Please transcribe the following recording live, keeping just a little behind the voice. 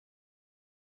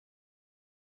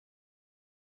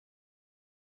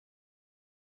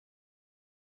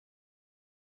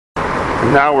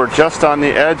Now we're just on the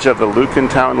edge of the Lucan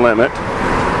town limit.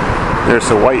 There's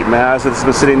a white Mazda that's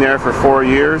been sitting there for 4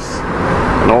 years.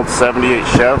 An old 78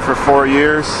 Chev for 4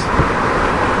 years.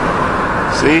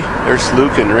 See, there's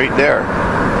Lucan right there.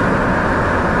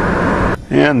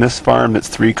 And this farm that's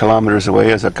 3 kilometers away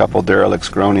has a couple derelicts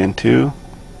grown in too.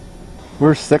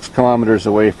 We're 6 kilometers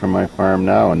away from my farm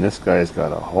now, and this guy's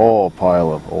got a whole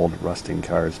pile of old rusting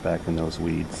cars back in those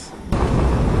weeds.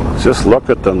 Just look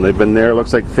at them. They've been there,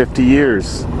 looks like 50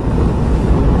 years.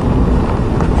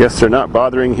 Guess they're not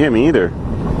bothering him either.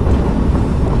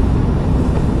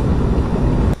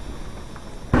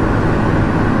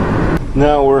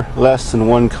 Now we're less than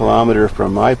 1 kilometer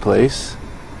from my place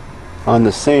on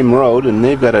the same road, and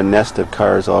they've got a nest of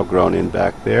cars all grown in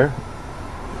back there.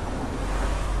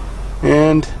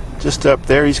 And just up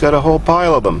there he's got a whole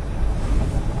pile of them.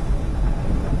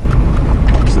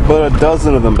 There's about a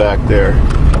dozen of them back there.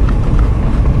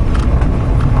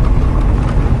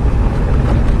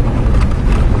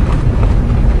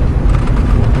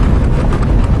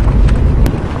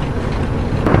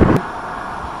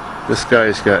 This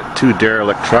guy's got 2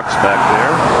 derelict trucks back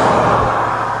there.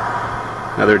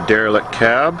 Another derelict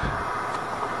cab.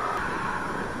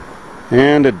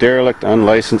 And a derelict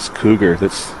unlicensed Cougar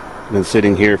that's been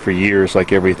sitting here for years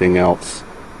like everything else.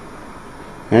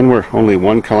 And we're only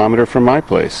 1 kilometer from my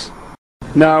place.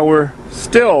 Now we're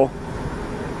still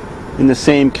in the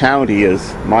same county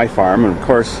as my farm, and of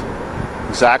course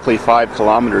exactly 5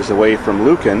 kilometers away from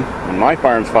Lucan. And my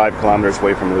farm's 5 kilometers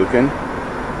away from Lucan.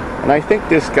 And I think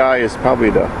this guy is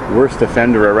probably the worst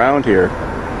offender around here.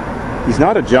 He's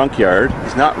not a junkyard.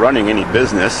 He's not running any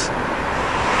business.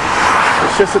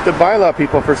 It's just that the bylaw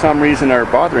people for some reason are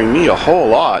bothering me a whole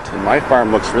lot, and my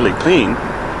farm looks really clean.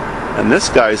 And this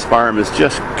guy's farm is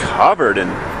just covered in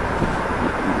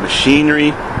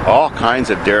machinery, all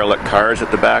kinds of derelict cars at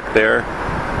the back there.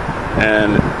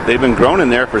 And they've been grown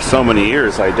in there for so many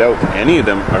years, I doubt any of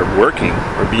them are working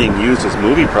or being used as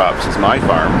movie props as my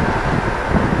farm.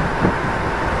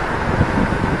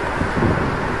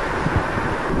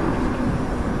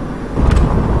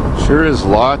 Sure is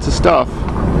lots of stuff.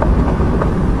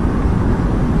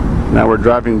 Now we're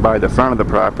driving by the front of the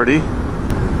property.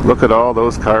 Look at all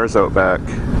those cars out back.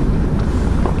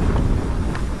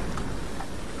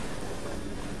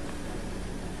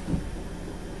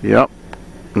 Yep.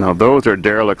 Now those are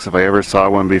derelicts if I ever saw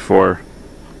one before.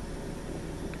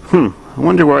 I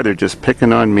wonder why they're just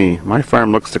picking on me. My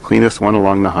farm looks the cleanest one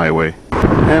along the highway.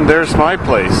 And there's my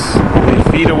place, only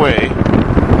feet away.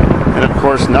 And of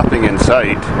course nothing in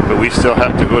sight, but we still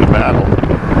have to go to battle.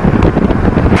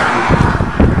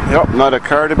 Yep, not a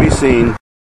car to be seen.